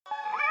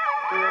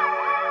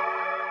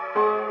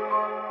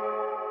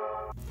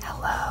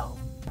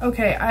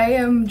Okay, I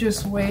am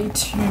just way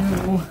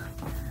too,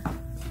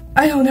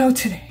 I don't know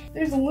today.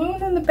 There's a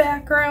loon in the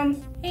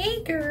background.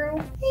 Hey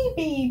girl, hey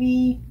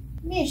baby,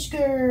 Mish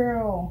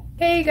girl.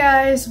 Hey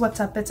guys, what's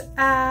up? It's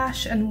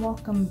Ash and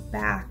welcome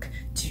back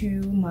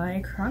to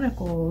my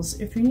Chronicles.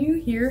 If you're new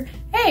here,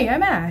 hey,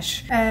 I'm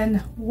Ash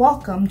and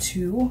welcome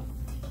to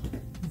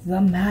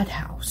the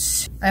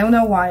Madhouse. I don't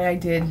know why I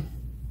did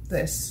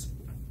this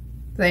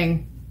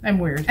thing. I'm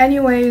weird.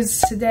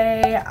 Anyways,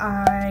 today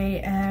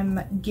I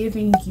am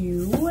giving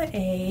you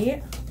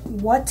a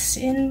what's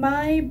in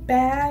my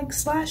bag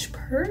 /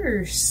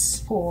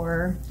 purse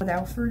tour.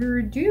 Without further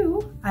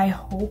ado, I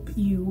hope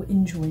you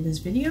enjoy this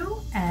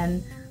video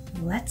and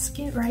let's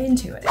get right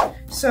into it.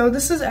 So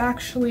this is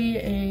actually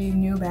a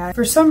new bag.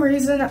 For some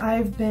reason,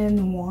 I've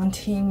been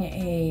wanting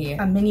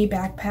a mini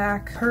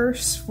backpack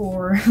purse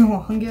for the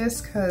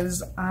longest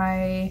because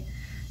I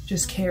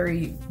just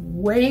carry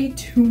way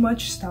too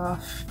much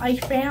stuff. I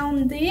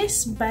found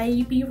this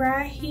baby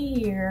right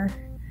here.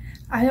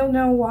 I don't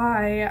know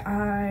why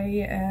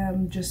I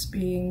am just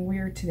being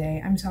weird today.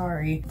 I'm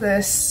sorry.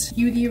 This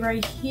beauty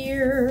right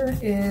here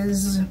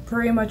is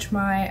pretty much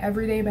my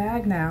everyday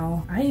bag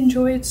now. I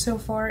enjoy it so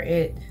far.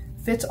 It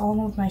fits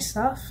all of my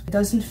stuff. It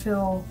doesn't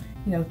feel,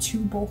 you know, too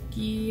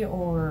bulky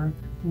or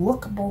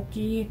look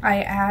bulky.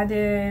 I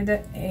added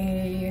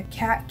a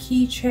cat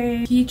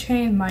keychain.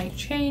 Keychain might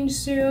change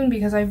soon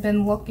because I've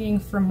been looking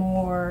for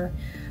more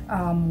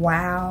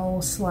WoW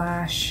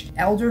 /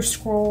 Elder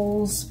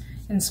Scrolls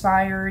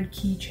inspired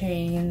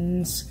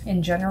keychains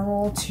in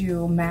general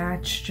to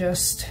match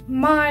just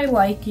my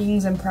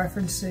likings and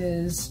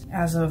preferences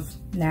as of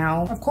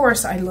now. Of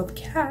course, I love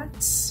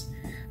cats,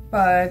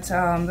 but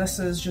this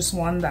is just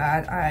one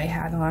that I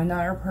had on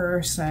another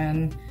purse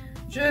and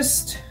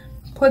just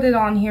put it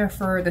on here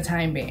for the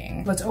time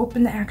being. Let's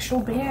open the actual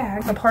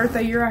bag, the part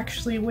that you're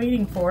actually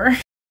waiting for.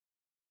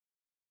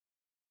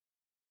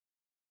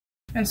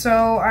 And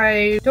so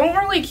I don't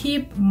really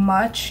keep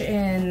much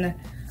in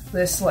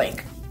this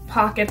like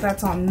pocket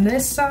that's on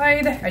this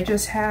side. I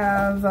just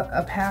have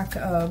a pack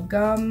of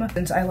gum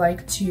since I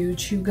like to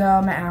chew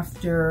gum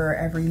after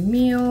every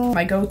meal.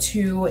 My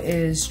go-to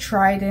is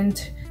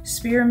Trident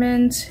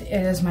Spearmint. It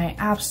is my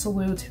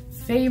absolute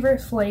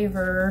favorite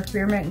flavor.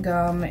 Spearmint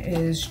gum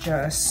is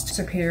just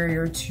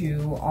superior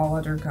to all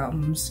other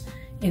gums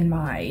in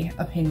my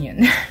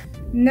opinion.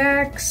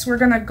 Next, we're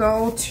gonna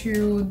go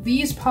to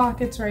these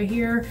pockets right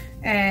here,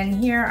 and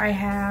here I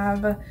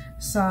have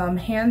some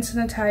hand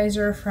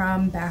sanitizer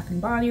from Bath &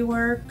 Body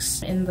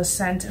Works in the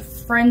scent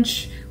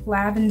French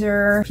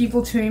Lavender.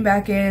 People tuning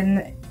back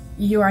in,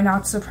 you are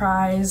not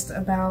surprised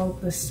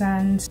about the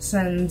scent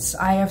since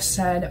I have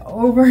said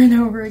over and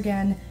over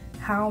again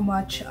how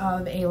much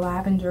of a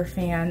lavender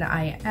fan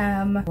I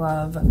am.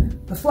 Love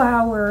the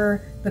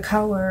flower, the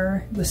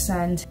color, the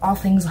scent. All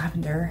things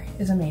lavender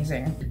is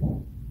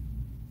amazing.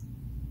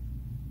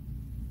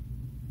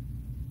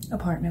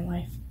 Apartment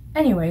life.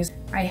 Anyways,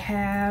 I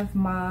have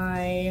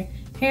my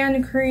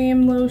hand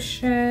cream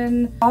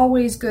lotion.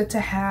 Always good to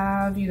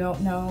have, you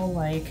don't know,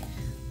 like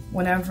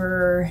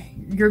whenever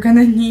you're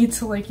gonna need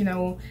to, like, you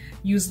know,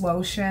 use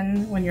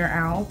lotion when you're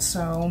out,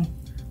 so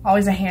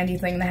always a handy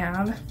thing to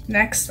have.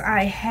 Next,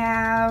 I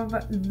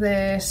have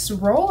this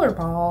roller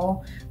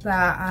ball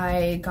that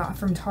I got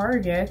from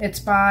Target. It's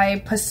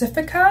by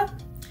Pacifica,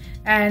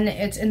 and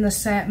it's in the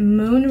scent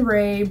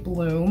Moonray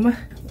Bloom,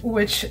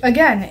 which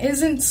again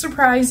isn't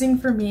surprising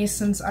for me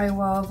since I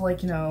love,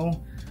 like, you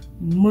know,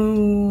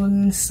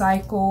 moon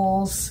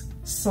cycles,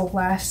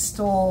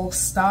 celestial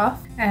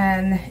stuff,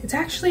 and it's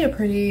actually a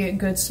pretty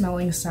good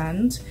smelling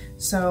scent,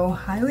 so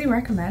highly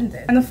recommend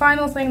it. And the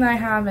final thing that I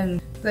have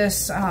in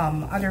this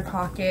other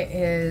pocket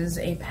is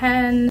a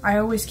pen. I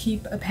always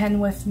keep a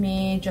pen with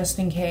me just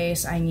in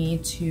case I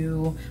need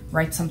to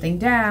write something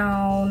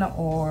down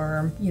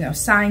or, you know,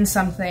 sign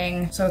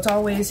something. So it's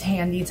always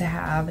handy to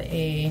have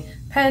a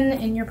pen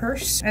in your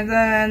purse. And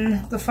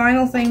then the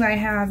final thing that I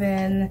have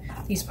in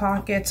these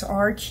pockets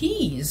are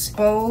keys.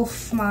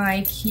 Both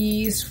my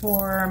keys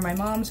for my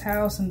mom's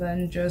house and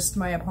then just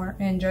my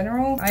apartment in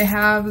general. I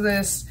have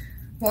this,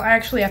 well, I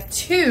actually have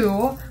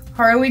two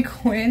Harley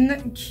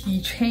Quinn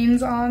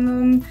keychains on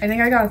them. I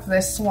think I got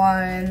this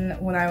one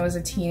when I was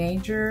a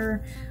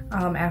teenager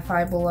at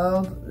Five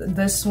Below.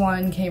 This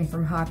one came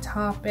from Hot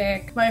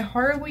Topic. My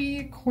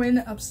Harley Quinn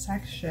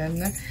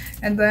obsession.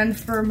 And then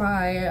for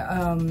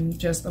my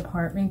just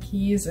apartment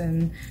keys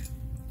and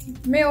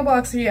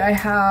mailbox key, I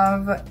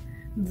have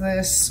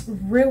this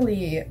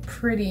really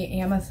pretty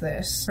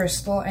amethyst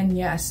crystal, and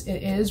yes,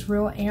 it is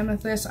real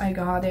amethyst. I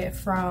got it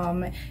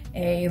from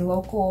a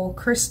local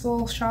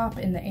crystal shop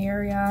in the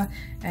area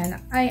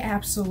and I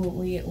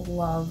absolutely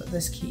love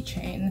this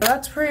keychain.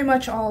 That's pretty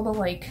much all the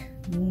like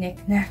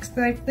knickknacks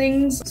type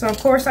things. So of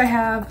course I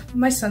have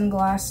my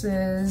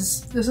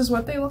sunglasses. This is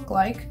what they look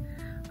like.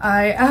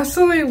 I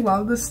absolutely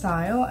love the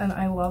style and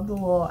I love the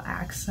little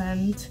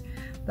accent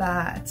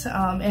that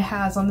it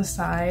has on the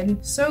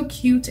side. So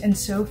cute and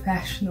so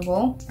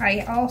fashionable.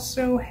 I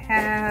also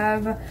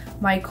have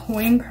my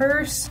coin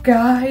purse.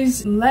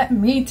 Guys, let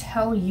me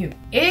tell you,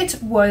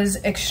 it was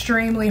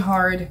extremely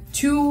hard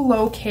to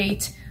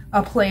locate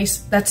a place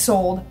that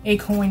sold a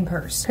coin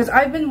purse, because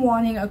I've been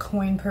wanting a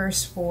coin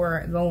purse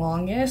for the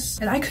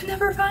longest and I could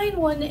never find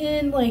one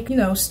in, like, you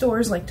know,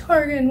 stores like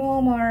Target and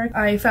Walmart.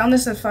 I found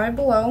this at Five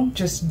Below,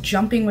 just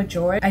jumping with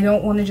joy. I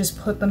don't want to just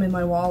put them in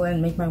my wallet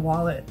and make my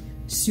wallet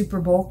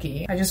super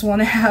bulky. I just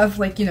want to have,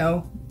 like, you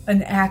know,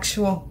 an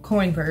actual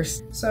coin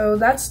purse. So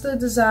that's the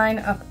design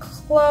up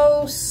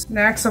close.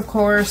 Next, of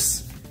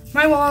course,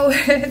 my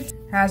wallet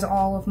has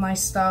all of my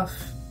stuff,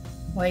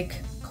 like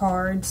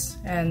cards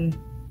and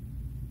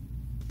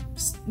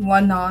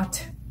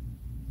whatnot.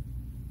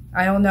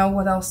 I don't know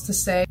what else to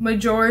say.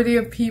 Majority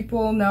of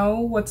people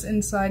know what's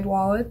inside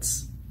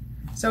wallets.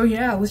 So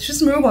yeah, let's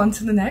just move on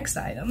to the next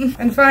item.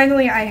 And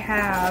finally, I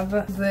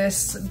have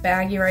this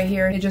baggie right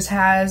here. It just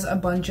has a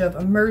bunch of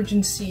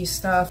emergency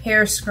stuff,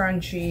 hair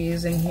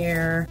scrunchies in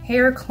here,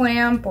 hair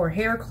clamp or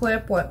hair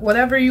clip,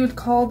 whatever you would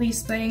call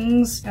these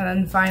things. And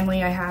then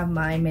finally, I have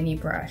my mini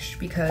brush,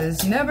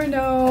 because you never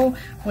know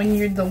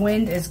when the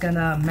wind is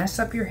gonna mess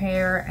up your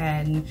hair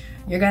and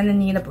you're gonna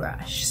need a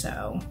brush.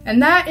 So,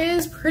 and that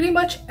is pretty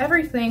much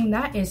everything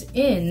that is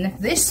in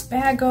this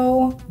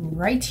baggo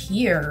right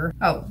here.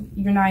 Oh,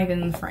 you're not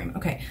even in the frame.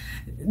 Okay,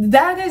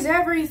 that is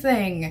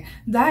everything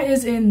that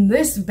is in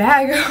this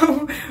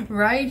baggo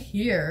right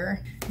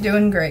here.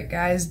 Doing great,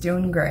 guys,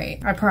 doing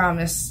great. I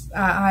promise.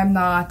 I'm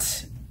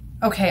not.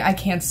 Okay, I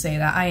can't say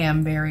that. I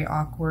am very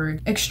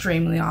awkward.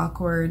 Extremely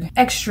awkward.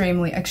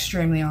 Extremely,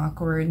 extremely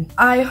awkward.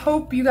 I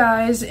hope you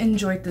guys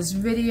enjoyed this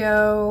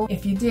video.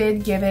 If you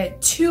did, give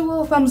it 2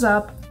 little thumbs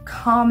up.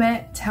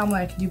 Comment, tell me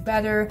I can do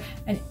better.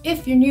 And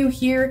if you're new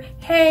here,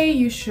 hey,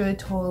 you should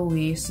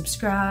totally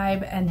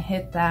subscribe and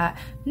hit that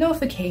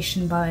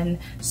notification button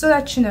so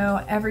that you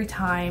know every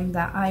time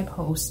that I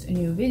post a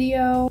new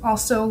video.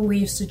 Also,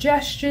 leave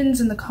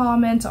suggestions in the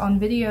comments on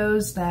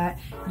videos that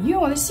you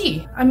want to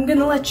see. I'm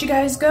gonna let you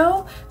guys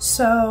go,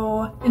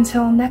 so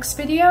until next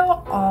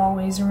video,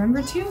 always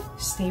remember to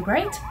stay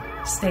bright,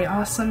 stay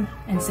awesome,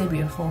 and stay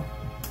beautiful.